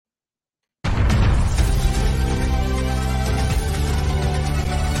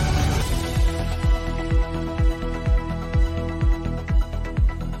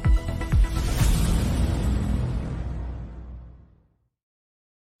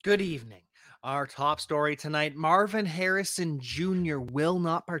Good evening. Our top story tonight, Marvin Harrison Jr. will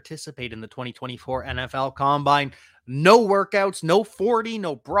not participate in the 2024 NFL Combine. No workouts, no 40,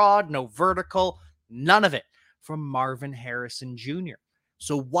 no broad, no vertical, none of it from Marvin Harrison Jr.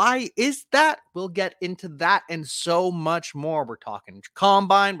 So why is that? We'll get into that and so much more. We're talking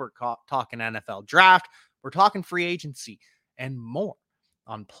Combine, we're talking NFL Draft, we're talking free agency, and more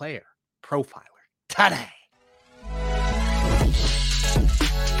on Player Profiler today.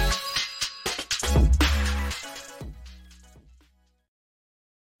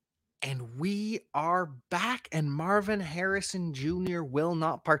 And we are back, and Marvin Harrison Jr. will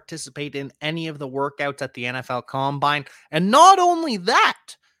not participate in any of the workouts at the NFL Combine. And not only that,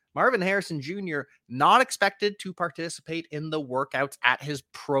 Marvin Harrison Jr. not expected to participate in the workouts at his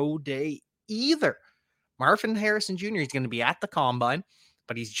pro day either. Marvin Harrison Jr. is going to be at the Combine,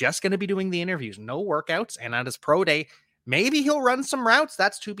 but he's just going to be doing the interviews, no workouts. And at his pro day, maybe he'll run some routes.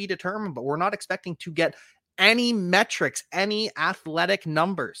 That's to be determined, but we're not expecting to get any metrics, any athletic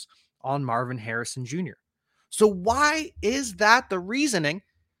numbers on Marvin Harrison Jr. So why is that? The reasoning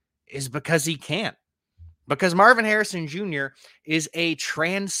is because he can't. Because Marvin Harrison Jr. is a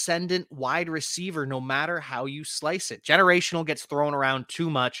transcendent wide receiver, no matter how you slice it. Generational gets thrown around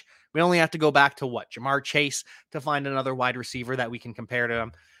too much. We only have to go back to Jamar Chase to find another wide receiver that we can compare to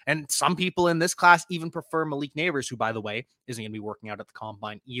him. And some people in this class even prefer Malik Neighbors, who, by the way, isn't going to be working out at the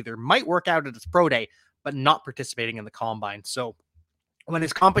Combine either. Might work out at his pro day, but not participating in the Combine. So when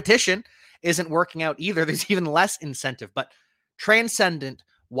his competition isn't working out either, there's even less incentive. But transcendent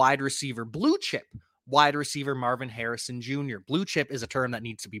wide receiver, blue chip wide receiver Marvin Harrison Jr. Blue chip is a term that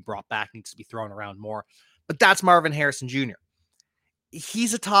needs to be brought back, needs to be thrown around more. But that's Marvin Harrison Jr.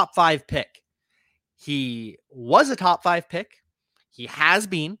 He's a top 5 pick. He was a top 5 pick. He has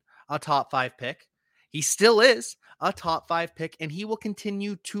been a top 5 pick. He still is a top 5 pick, and he will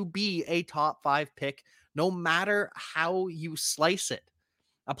continue to be a top 5 pick no matter how you slice it.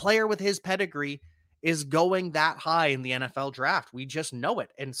 A player with his pedigree is going that high in the NFL draft. We just know it.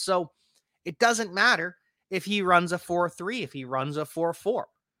 And so it doesn't matter if he runs a 4.3, if he runs a 4.4.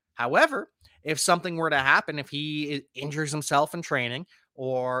 However, if something were to happen, if he injures himself in training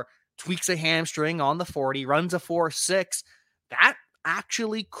or tweaks a hamstring on the 40, runs a 4.6, that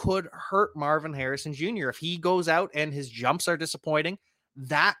actually could hurt Marvin Harrison Jr. If he goes out and his jumps are disappointing,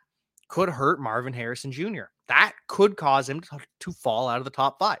 that could hurt Marvin Harrison Jr. That could cause him to fall out of the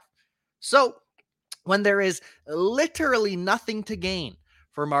top 5. So when there is literally nothing to gain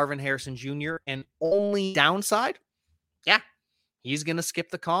for Marvin Harrison Jr. and only downside, he's going to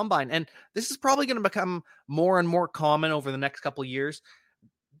skip the Combine. And this is probably going to become more and more common over the next couple of years.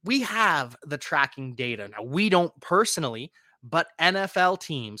 We have the tracking data. Now, we don't personally, but NFL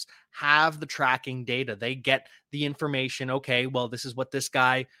teams have the tracking data. They get the information. Okay, well, this is what this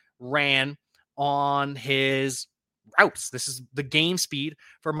guy ran on his routes. This is the game speed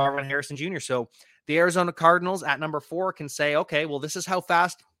for Marvin Harrison Jr. So the Arizona Cardinals at number 4 can say, okay, well, this is how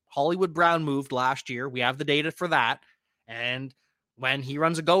fast Hollywood Brown moved last year. We have the data for that. And when he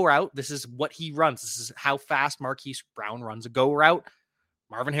runs a go route, this is what he runs. This is how fast Marquise Brown runs a go route.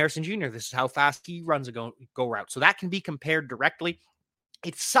 Marvin Harrison Jr., this is how fast he runs a go route. So that can be compared directly.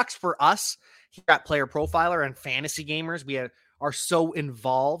 It sucks for us here at Player Profiler and fantasy gamers. We are so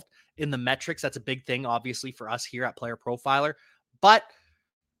involved in the metrics. That's a big thing, obviously, for us here at Player Profiler. But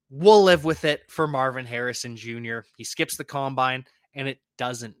we'll live with it for Marvin Harrison Jr. He skips the Combine, and it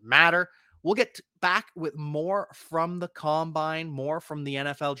doesn't matter. We'll get back with more from the Combine, more from the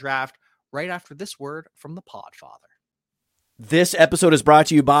NFL Draft, right after this word from the Podfather. This episode is brought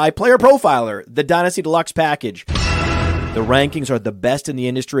to you by Player Profiler, the Dynasty Deluxe package. The rankings are the best in the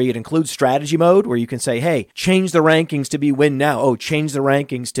industry. It includes strategy mode where you can say, hey, change the rankings to be win now. Oh, change the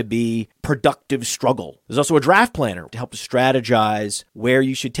rankings to be productive struggle. There's also a draft planner to help strategize where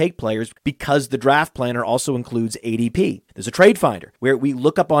you should take players because the draft planner also includes ADP. There's a trade finder where we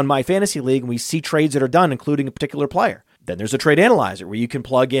look up on My Fantasy League and we see trades that are done, including a particular player. Then there's a trade analyzer where you can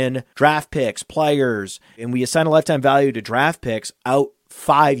plug in draft picks, players, and we assign a lifetime value to draft picks out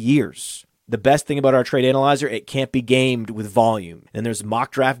 5 years. The best thing about our trade analyzer, it can't be gamed with volume. And there's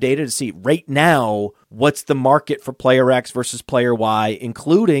mock draft data to see right now what's the market for player X versus player Y,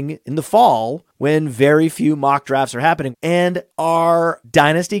 including in the fall when very few mock drafts are happening. And our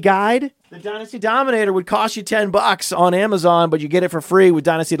Dynasty Guide, the Dynasty Dominator, would cost you $10 on Amazon, but you get it for free with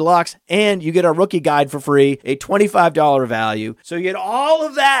Dynasty Deluxe, and you get our Rookie Guide for free, a $25 value. So you get all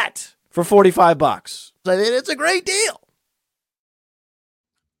of that for $45. So it's a great deal.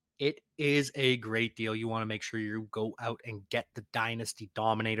 It is a great deal. You want to make sure you go out and get the Dynasty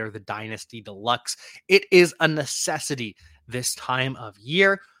Dominator, the Dynasty Deluxe. It is a necessity this time of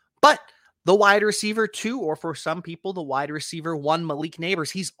year. But the wide receiver 2, or for some people, the wide receiver 1, Malik Neighbors,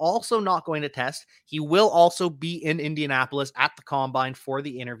 he's also not going to test. He will also be in Indianapolis at the Combine for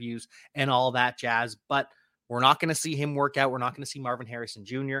the interviews and all that jazz. But we're not going to see him work out. We're not going to see Marvin Harrison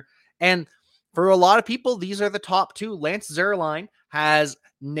Jr. And for a lot of people, these are the top 2. Lance Zierlein has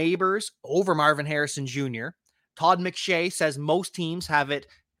Neighbors over Marvin Harrison Jr. Todd McShay says most teams have it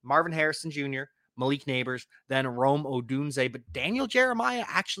Marvin Harrison Jr., Malik Neighbors, then Rome Odunze. But Daniel Jeremiah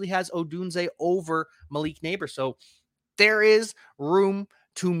actually has Odunze over Malik Neighbors. So there is room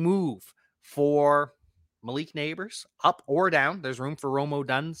to move for Malik Neighbors up or down. There's room for Rome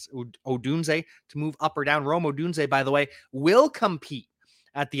Odunze to move up or down. Rome Odunze, by the way, will compete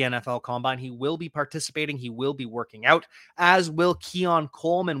at the NFL Combine. He will be participating. He will be working out, as will Keon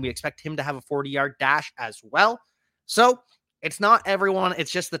Coleman. We expect him to have a 40-yard dash as well. So it's not everyone.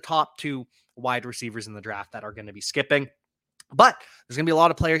 It's just the top 2 wide receivers in the draft that are going to be skipping. But there's going to be a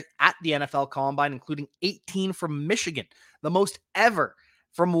lot of players at the NFL Combine, including 18 from Michigan, the most ever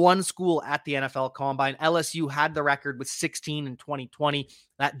from one school at the NFL Combine. LSU had the record with 16 in 2020.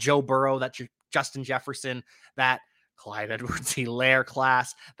 That Joe Burrow, that Justin Jefferson, that Clyde Edwards-Helaire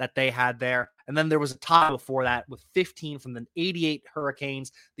class that they had there. And then there was a tie before that with 15 from the 88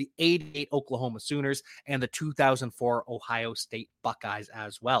 Hurricanes, the 88 Oklahoma Sooners, and the 2004 Ohio State Buckeyes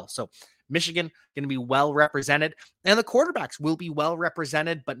as well. So Michigan going to be well represented, and the quarterbacks will be well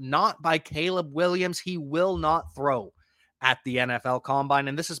represented, but not by Caleb Williams. He will not throw at the NFL Combine,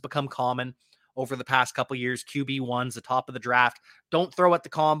 and this has become common over the past couple of years. QB1s, the top of the draft, don't throw at the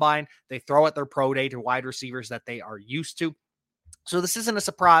Combine. They throw at their pro day to wide receivers that they are used to. So this isn't a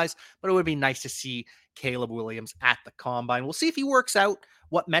surprise, but it would be nice to see Caleb Williams at the Combine. We'll see if he works out,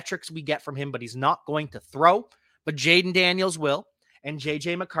 what metrics we get from him, but he's not going to throw. But Jaden Daniels will, and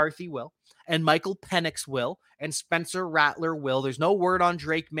J.J. McCarthy will, and Michael Penix will, and Spencer Rattler will. There's no word on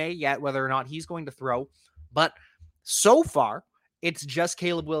Drake May yet, whether or not he's going to throw. But so far, it's just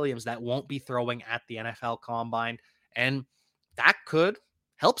Caleb Williams that won't be throwing at the NFL Combine. And that could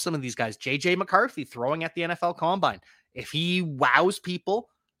help some of these guys. J.J. McCarthy throwing at the NFL Combine. If he wows people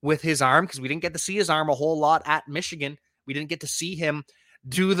with his arm, because we didn't get to see his arm a whole lot at Michigan. We didn't get to see him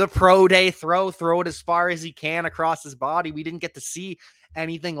do the pro day throw it as far as he can across his body. We didn't get to see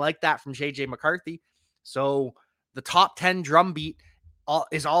anything like that from J.J. McCarthy. So the top 10 drumbeat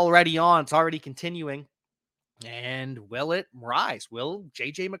is already on. It's already continuing. And will it rise? Will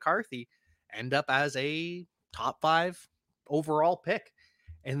J.J. McCarthy end up as a top 5 overall pick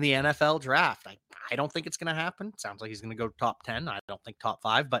in the NFL draft? I don't think it's going to happen. Sounds like he's going to go top 10. I don't think top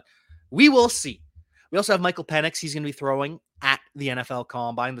 5, but we will see. We also have Michael Penix. He's going to be throwing at the NFL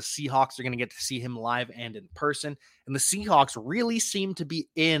Combine. The Seahawks are going to get to see him live and in person. And the Seahawks really seem to be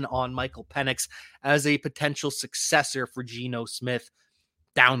in on Michael Penix as a potential successor for Geno Smith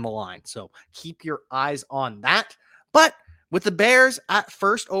down the line. So keep your eyes on that. But with the Bears at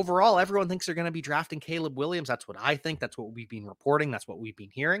first overall, everyone thinks they're going to be drafting Caleb Williams. That's what I think. That's what we've been reporting. That's what we've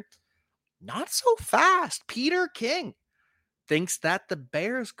been hearing. Not so fast. Peter King thinks that the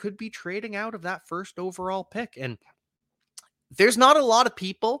Bears could be trading out of that first overall pick. And there's not a lot of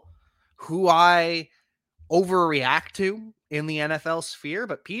people who I overreact to in the NFL sphere,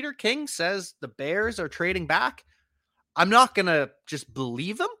 but Peter King says the Bears are trading back. I'm not going to just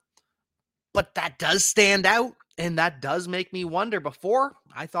believe him, but that does stand out, and that does make me wonder. Before,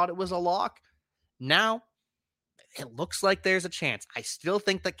 I thought it was a lock. Now, it looks like there's a chance. I still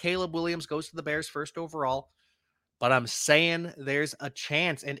think that Caleb Williams goes to the Bears first overall, but I'm saying there's a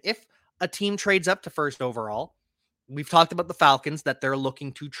chance. And if a team trades up to first overall, we've talked about the Falcons, that they're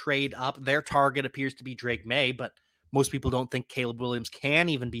looking to trade up. Their target appears to be Drake May, but most people don't think Caleb Williams can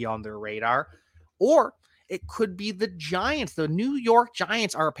even be on their radar. Or it could be the Giants. The New York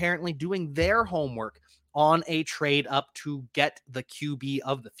Giants are apparently doing their homework on a trade up to get the QB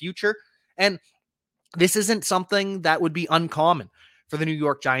of the future. And this isn't something that would be uncommon for the New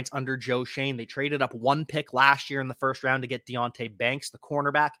York Giants under Joe Shane. They traded up 1 pick last year in the first round to get Deonte Banks, the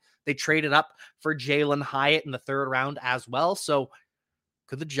cornerback. They traded up for Jalen Hyatt in the 3rd round as well. So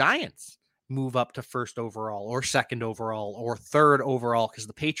could the Giants move up to first overall or second overall or 3rd overall? Because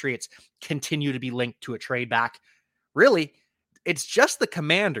the Patriots continue to be linked to a trade back. Really, it's just the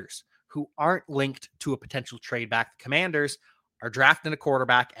Commanders who aren't linked to a potential trade back. The Commanders are drafting a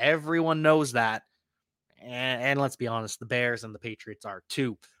quarterback. Everyone knows that. And let's be honest, the Bears and the Patriots are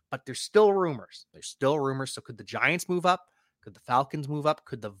too. But there's still rumors. So could the Giants move up? Could the Falcons move up?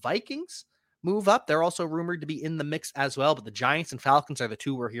 Could the Vikings move up. They're also rumored to be in the mix as well, but the Giants and Falcons are the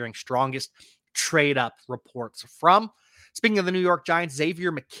two we're hearing strongest trade up reports from. Speaking of the New York Giants,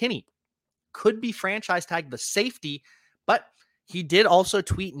 Xavier McKinney could be franchise tagged the safety, but he did also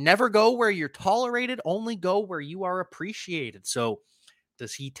tweet, never go where you're tolerated, only go where you are appreciated. So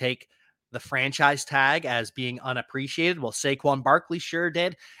does he take the franchise tag as being unappreciated? Well, Saquon Barkley sure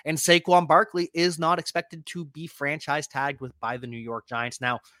did. And Saquon Barkley is not expected to be franchise tagged by the New York Giants.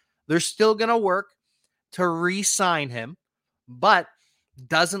 Now, they're still going to work to re-sign him, but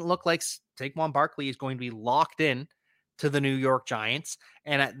doesn't look like Saquon Barkley is going to be locked in to the New York Giants.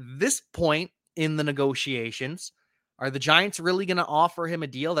 And at this point in the negotiations, are the Giants really going to offer him a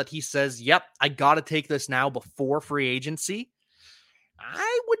deal that he says, yep, I got to take this now before free agency?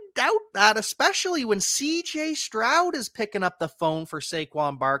 I would doubt that, especially when CJ Stroud is picking up the phone for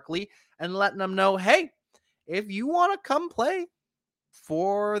Saquon Barkley and letting them know, hey, if you want to come play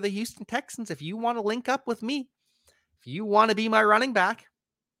for the Houston Texans, if you want to link up with me, if you want to be my running back,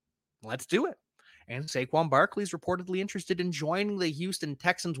 let's do it. And Saquon Barkley is reportedly interested in joining the Houston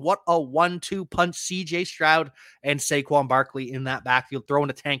Texans. What a 1-2 punch, CJ Stroud and Saquon Barkley in that backfield, throwing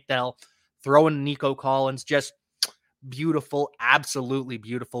a Tank Dell, throwing Nico Collins, just beautiful, absolutely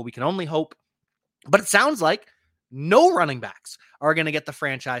beautiful. We can only hope, but it sounds like no running backs are going to get the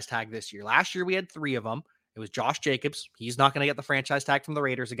franchise tag this year. Last year we had 3 of them. It was Josh Jacobs. He's not going to get the franchise tag from the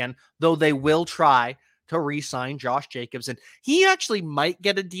Raiders again, though they will try to re-sign Josh Jacobs, and he actually might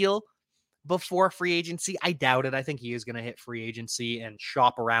get a deal before free agency. I doubt it. I think he is going to hit free agency and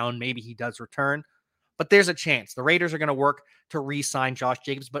shop around. Maybe he does return, but there's a chance. The Raiders are going to work to re-sign Josh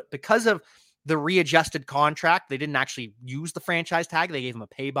Jacobs, but because of the readjusted contract, they didn't actually use the franchise tag. They gave him a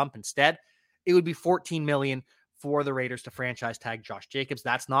pay bump instead. It would be $14 million for the Raiders to franchise tag Josh Jacobs.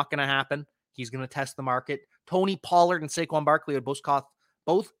 That's not going to happen. He's going to test the market. Tony Pollard and Saquon Barkley would both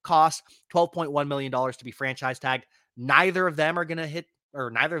cost $12.1 million to be franchise tagged. Neither of them are going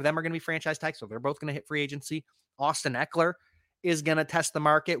to be franchise tagged, so they're both going to hit free agency. Austin Eckler is going to test the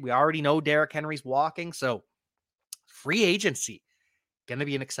market. We already know Derrick Henry's walking, so free agency going to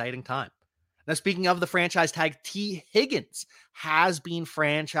be an exciting time. Now, speaking of the franchise tag, T. Higgins has been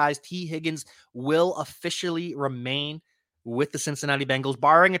franchised. T. Higgins will officially remain with the Cincinnati Bengals,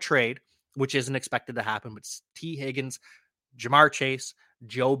 barring a trade, which isn't expected to happen. But T. Higgins, Jamar Chase,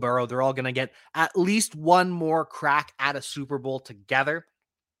 Joe Burrow, they're all going to get at least one more crack at a Super Bowl together.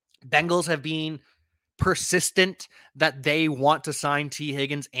 Bengals have been persistent that they want to sign T.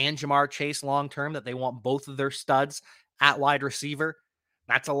 Higgins and Jamar Chase long-term, that they want both of their studs at wide receiver.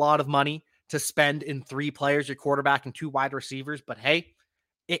 That's a lot of money to spend in 3 players, your quarterback and 2 wide receivers. But hey,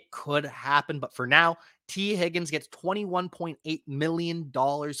 it could happen. But for now, T. Higgins gets $21.8 million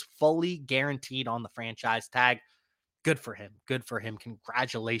fully guaranteed on the franchise tag. Good for him. Good for him.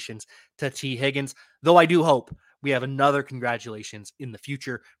 Congratulations to T. Higgins. Though I do hope we have another congratulations in the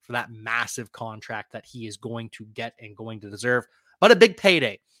future for that massive contract that he is going to get and going to deserve. But a big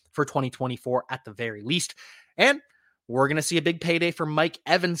payday for 2024 at the very least. And we're going to see a big payday for Mike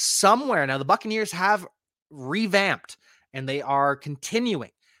Evans somewhere. Now, the Buccaneers have revamped, and they are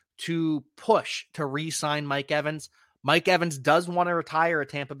continuing to push to re-sign Mike Evans. Mike Evans does want to retire a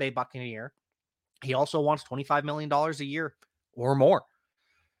Tampa Bay Buccaneer. He also wants $25 million a year or more.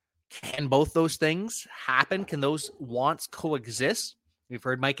 Can both those things happen? Can those wants coexist? We've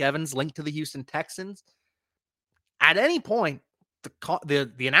heard Mike Evans linked to the Houston Texans. At any point, the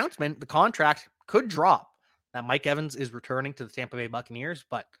announcement, the contract could drop that Mike Evans is returning to the Tampa Bay Buccaneers.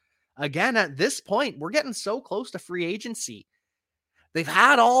 But again, at this point, we're getting so close to free agency. They've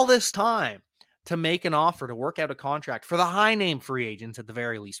had all this time to make an offer, to work out a contract for the high-name free agents at the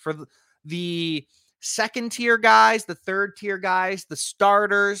very least, for the second-tier guys, the third-tier guys, the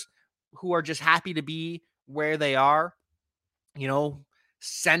starters who are just happy to be where they are,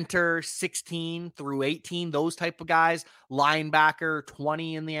 center 16 through 18, those type of guys, linebacker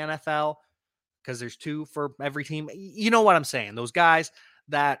 20 in the NFL, because there's 2 for every team. You know what I'm saying? Those guys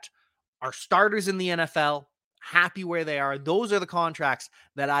that are starters in the NFL, happy where they are. Those are the contracts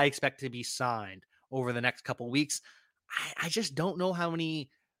that I expect to be signed over the next couple weeks. I just don't know how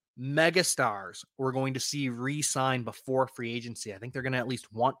many megastars we're going to see re-sign before free agency. I think they're going to at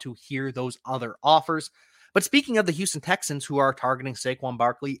least want to hear those other offers. But speaking of the Houston Texans, who are targeting Saquon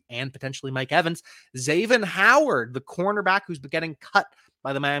Barkley and potentially Mike Evans, Xavier Howard, the cornerback who's been getting cut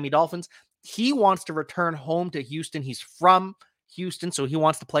by the Miami Dolphins, he wants to return home to Houston. He's from Houston, so he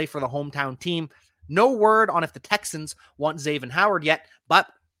wants to play for the hometown team. No word on if the Texans want Xavier Howard yet, but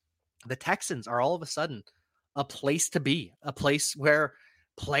the Texans are all of a sudden a place to be, a place where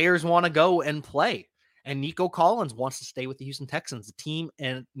players want to go and play. and Nico Collins wants to stay with the Houston Texans. The team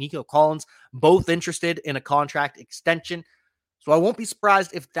and Nico Collins both interested in a contract extension. So I won't be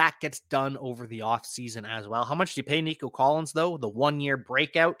surprised if that gets done over the offseason as well. How much do you pay Nico Collins, though? The 1-year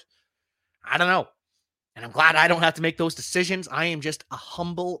breakout? I don't know. And I'm glad I don't have to make those decisions. I am just a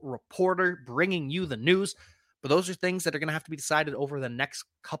humble reporter bringing you the news. But those are things that are going to have to be decided over the next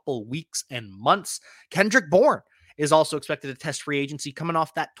couple weeks and months. Kendrick Bourne is also expected to test free agency coming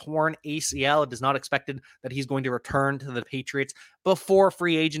off that torn ACL. It is not expected that he's going to return to the Patriots before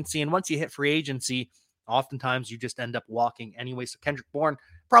free agency. And once you hit free agency, oftentimes you just end up walking anyway. So Kendrick Bourne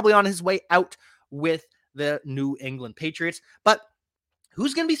probably on his way out with the New England Patriots. But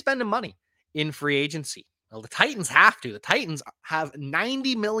who's going to be spending money in free agency? Well, the Titans have to. The Titans have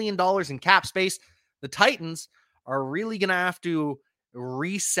 $90 million in cap space. The Titans are really going to have to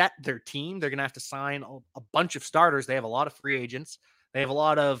reset their team. They're going to have to sign a bunch of starters. They have a lot of free agents. They have a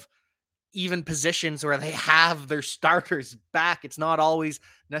lot of even positions where they have their starters back. It's not always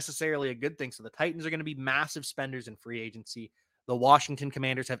necessarily a good thing. So the Titans are going to be massive spenders in free agency. The Washington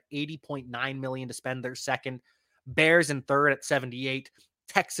Commanders have $80.9 million to spend. Their second. Bears in third at 78.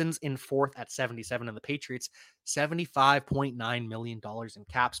 Texans in fourth at 77. And the Patriots, $75.9 million in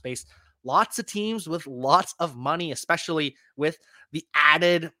cap space. Lots of teams with lots of money, especially with the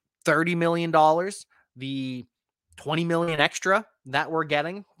added $30 million, the $20 million extra that we're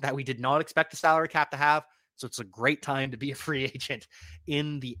getting that we did not expect the salary cap to have. So it's a great time to be a free agent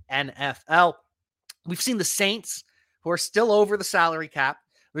in the NFL. We've seen the Saints, who are still over the salary cap.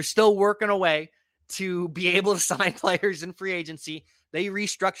 They're still working away to be able to sign players in free agency. They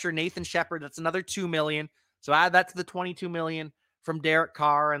restructure Nathan Shepard. That's another $2 million. So add that to the $22 million from Derek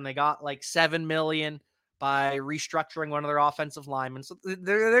Carr, and they got like $7 million by restructuring one of their offensive linemen. So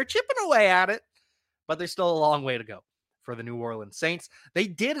they're chipping away at it, but there's still a long way to go for the New Orleans Saints. They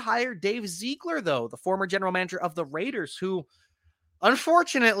did hire Dave Ziegler, though, the former general manager of the Raiders, who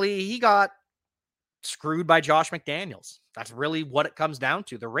unfortunately he got screwed by Josh McDaniels. That's really what it comes down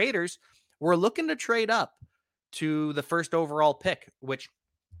to. The Raiders were looking to trade up to the first overall pick, which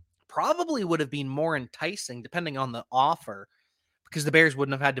probably would have been more enticing depending on the offer, because the Bears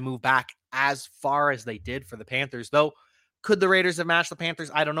wouldn't have had to move back as far as they did for the Panthers. Though, could the Raiders have matched the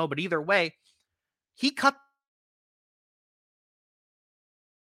Panthers? I don't know. But either way, he cut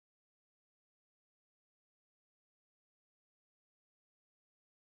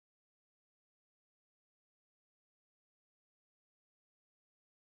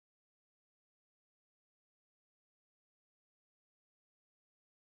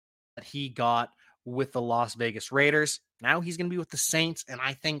that he got with the Las Vegas Raiders. Now he's going to be with the Saints, and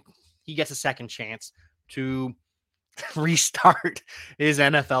I think he gets a second chance to restart his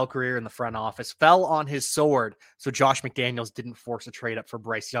NFL career in the front office. Fell on his sword, so Josh McDaniels didn't force a trade up for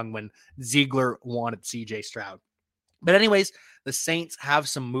Bryce Young when Ziegler wanted CJ Stroud. But anyways, the Saints have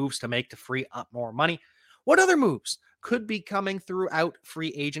some moves to make to free up more money. What other moves could be coming throughout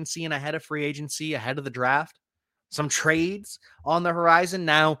free agency and ahead of free agency, ahead of the draft? Some trades on the horizon.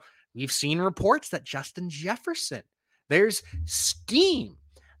 Now, we've seen reports that Justin Jefferson, there's steam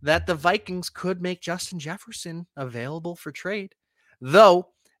that the Vikings could make Justin Jefferson available for trade. Though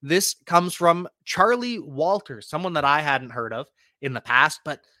this comes from Charlie Walters, someone that I hadn't heard of in the past.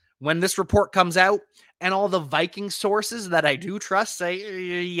 But when this report comes out and all the Viking sources that I do trust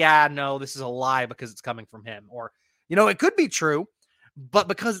say, yeah, no, this is a lie because it's coming from him. Or, it could be true, but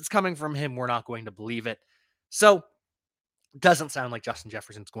because it's coming from him, we're not going to believe it. So it doesn't sound like Justin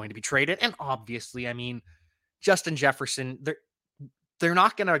Jefferson's going to be traded. And obviously, Justin Jefferson, they're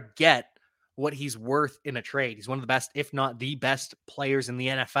not going to get what he's worth in a trade. He's one of the best, if not the best players in the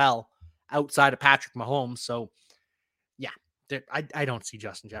NFL outside of Patrick Mahomes. So, yeah, I don't see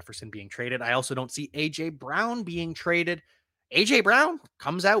Justin Jefferson being traded. I also don't see A.J. Brown being traded. A.J. Brown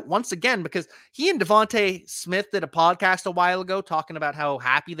comes out once again because he and Devontae Smith did a podcast a while ago talking about how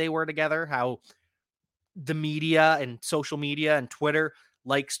happy they were together, how the media and social media and Twitter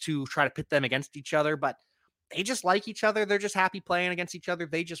likes to try to pit them against each other, but they just like each other. They're just happy playing against each other.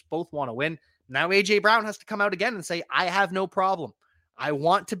 They just both want to win. Now AJ Brown has to come out again and say, I have no problem. I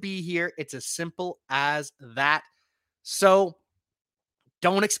want to be here. It's as simple as that. So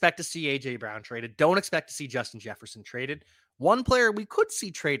don't expect to see AJ Brown traded. Don't expect to see Justin Jefferson traded. One player we could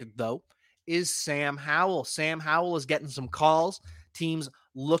see traded, though, is Sam Howell. Sam Howell is getting some calls. Teams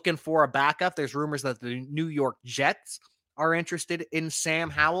looking for a backup. There's rumors that the New York Jets are interested in Sam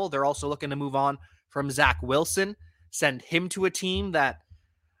Howell. They're also looking to move on from Zach Wilson, send him to a team that,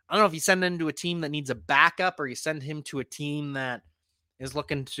 I don't know if you send him to a team that needs a backup or you send him to a team that is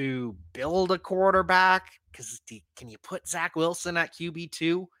looking to build a quarterback. Because can you put Zach Wilson at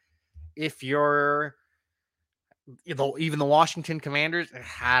QB2 if you're Even the Washington Commanders,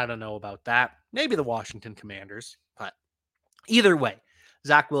 I don't know about that. Maybe the Washington Commanders, but either way,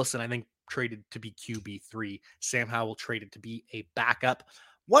 Zach Wilson, I think, traded to be QB3. Sam Howell traded to be a backup.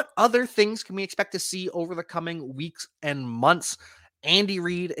 What other things can we expect to see over the coming weeks and months? Andy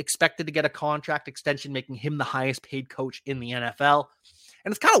Reid expected to get a contract extension, making him the highest paid coach in the NFL.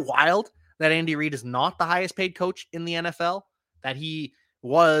 And it's kind of wild that Andy Reid is not the highest paid coach in the NFL, that he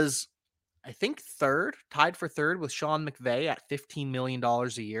was, I think, tied for third with Sean McVay at $15 million a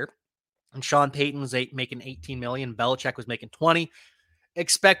year. And Sean Payton was making $18 million. Belichick was making $20.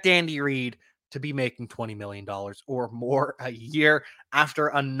 Expect Andy Reid to be making $20 million or more a year after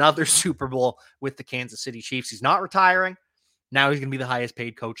another Super Bowl with the Kansas City Chiefs. He's not retiring. Now he's going to be the highest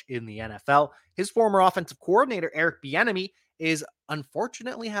paid coach in the NFL. His former offensive coordinator, Eric Bieniemy, is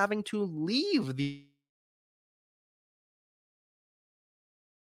unfortunately having to leave the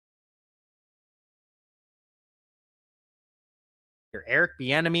Eric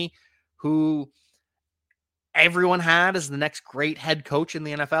Bieniemy, who everyone had as the next great head coach in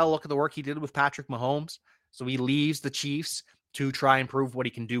the NFL. Look at the work he did with Patrick Mahomes. So he leaves the Chiefs to try and prove what he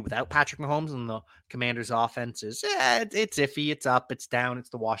can do without Patrick Mahomes. And the Commanders' offense is, it's iffy, it's up, it's down. It's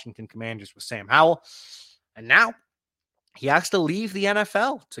the Washington Commanders with Sam Howell. And now he has to leave the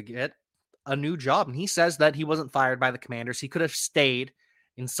NFL to get a new job. And he says that he wasn't fired by the Commanders. He could have stayed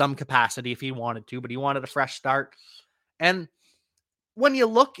in some capacity if he wanted to, but he wanted a fresh start. And when you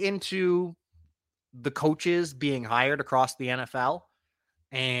look into the coaches being hired across the NFL,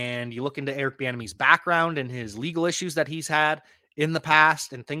 and you look into Eric Bieniemy's background and his legal issues that he's had in the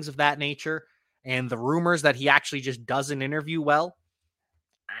past and things of that nature, and the rumors that he actually just doesn't interview well,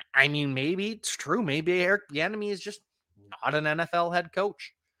 I mean, maybe it's true. Maybe Eric Bieniemy is just not an NFL head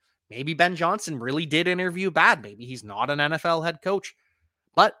coach. Maybe Ben Johnson really did interview bad. Maybe he's not an NFL head coach.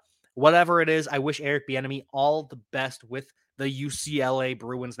 But whatever it is, I wish Eric Bieniemy all the best with the UCLA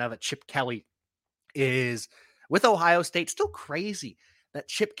Bruins now that Chip Kelly is with Ohio State. Still crazy that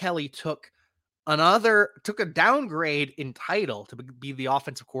Chip Kelly took a downgrade in title to be the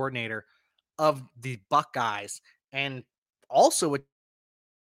offensive coordinator of the Buckeyes, and also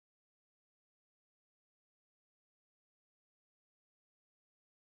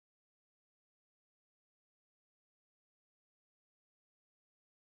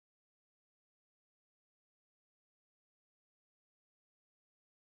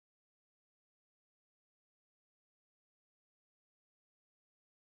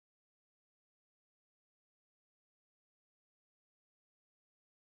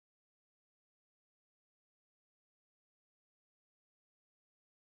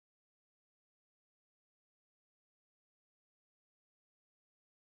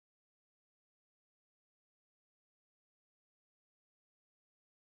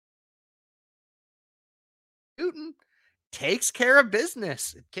Newton takes care of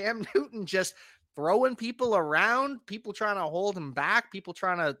business. Cam Newton just throwing people around, people trying to hold him back, people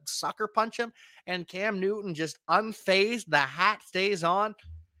trying to sucker punch him, and Cam Newton just unfazed. The hat stays on.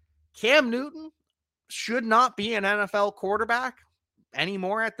 Cam Newton should not be an NFL quarterback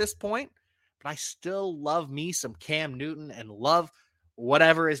anymore at this point, but I still love me some Cam Newton and love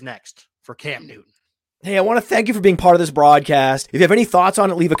whatever is next for Cam Newton. Hey, I want to thank you for being part of this broadcast. If you have any thoughts on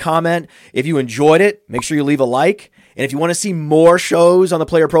it, leave a comment. If you enjoyed it, make sure you leave a like. And if you want to see more shows on the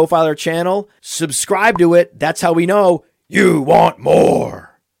Player Profiler channel, subscribe to it. That's how we know you want more.